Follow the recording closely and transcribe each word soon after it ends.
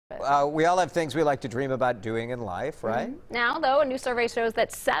we all have things we like to dream about doing in life, right? Now, though, a new survey shows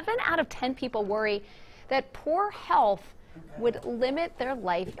that 7 out of 10 people worry that poor health would limit their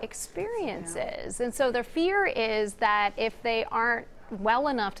life experiences. And so their fear is that if they aren't well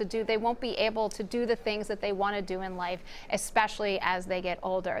enough they won't be able to do the things that they want to do in life, especially as they get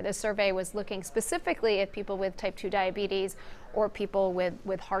older. This survey was looking specifically at people with type 2 diabetes or people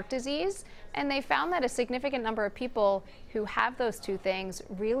with heart disease, and they found that a significant number of people who have those two things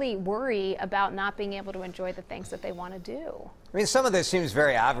really worry about not being able to enjoy the things that they want to do. I mean, some of this seems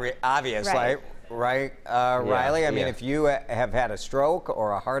very obvious, right, Riley? I mean, if you have had a stroke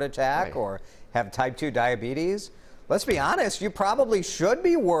or a heart attack or have type 2 diabetes, let's be honest, you probably should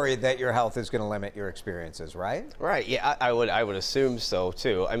be worried that your health is going to limit your experiences, right? Right. Yeah, I would assume so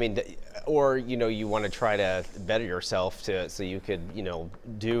too. I mean, or you want to try to better yourself so you could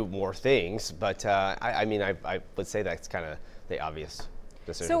do more things. But I mean, I would say that's kind of the obvious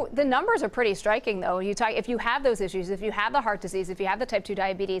decision. So the numbers are pretty striking, though. If you have those issues, if you have the heart disease, if you have the type 2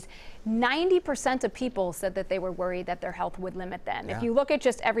 diabetes, 90% of people said that they were worried that their health would limit them. Yeah. If you look at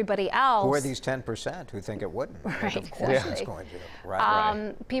just everybody else, who are these 10% who think it wouldn't? Right, of course exactly. It's going to.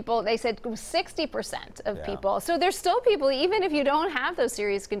 Right. People, they said 60% of people. So there's still people, even if you don't have those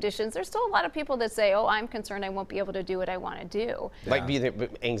serious conditions, there's still a lot of people that say, "Oh, I'm concerned I won't be able to do what I want to do." Like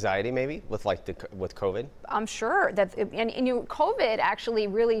anxiety, maybe with with COVID. I'm sure that, COVID actually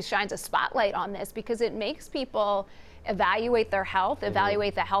really shines a spotlight on this because it makes people evaluate their health,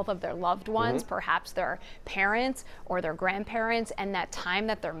 evaluate the health of their loved ones, perhaps their parents or their grandparents, and that time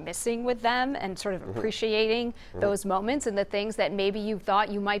that they're missing with them, and sort of appreciating those moments and the things that maybe you thought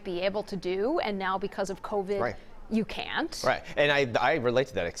you might be able to do, and now because of COVID, you can't. Right, and I relate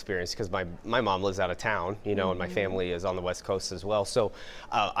to that experience because my mom lives out of town, and my family is on the West Coast as well. So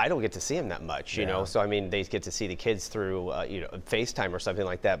I don't get to see them that much, So I mean, they get to see the kids through, FaceTime or something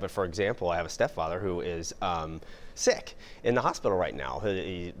like that. But for example, I have a stepfather who is sick in the hospital right now.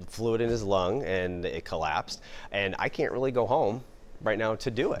 He fluid in his lung and it collapsed, and I can't really go home right now to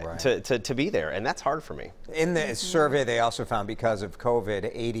do it, to be there, and that's hard for me. In the survey, they also found because of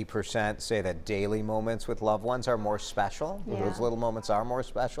COVID, 80% say that daily moments with loved ones are more special. Those little moments are more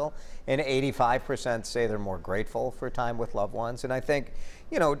special, and 85% say they're more grateful for time with loved ones. And I think,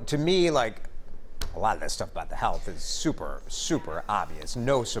 to me, like, a lot of this stuff about the health is super, super obvious,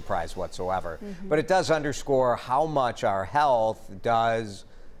 no surprise whatsoever. But it does underscore how much our health does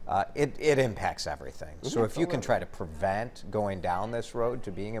it impacts everything. So if you can try to prevent going down this road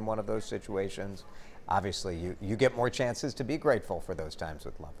to being in one of those situations, obviously you get more chances to be grateful for those times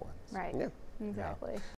with loved ones. Right. Yeah. Exactly.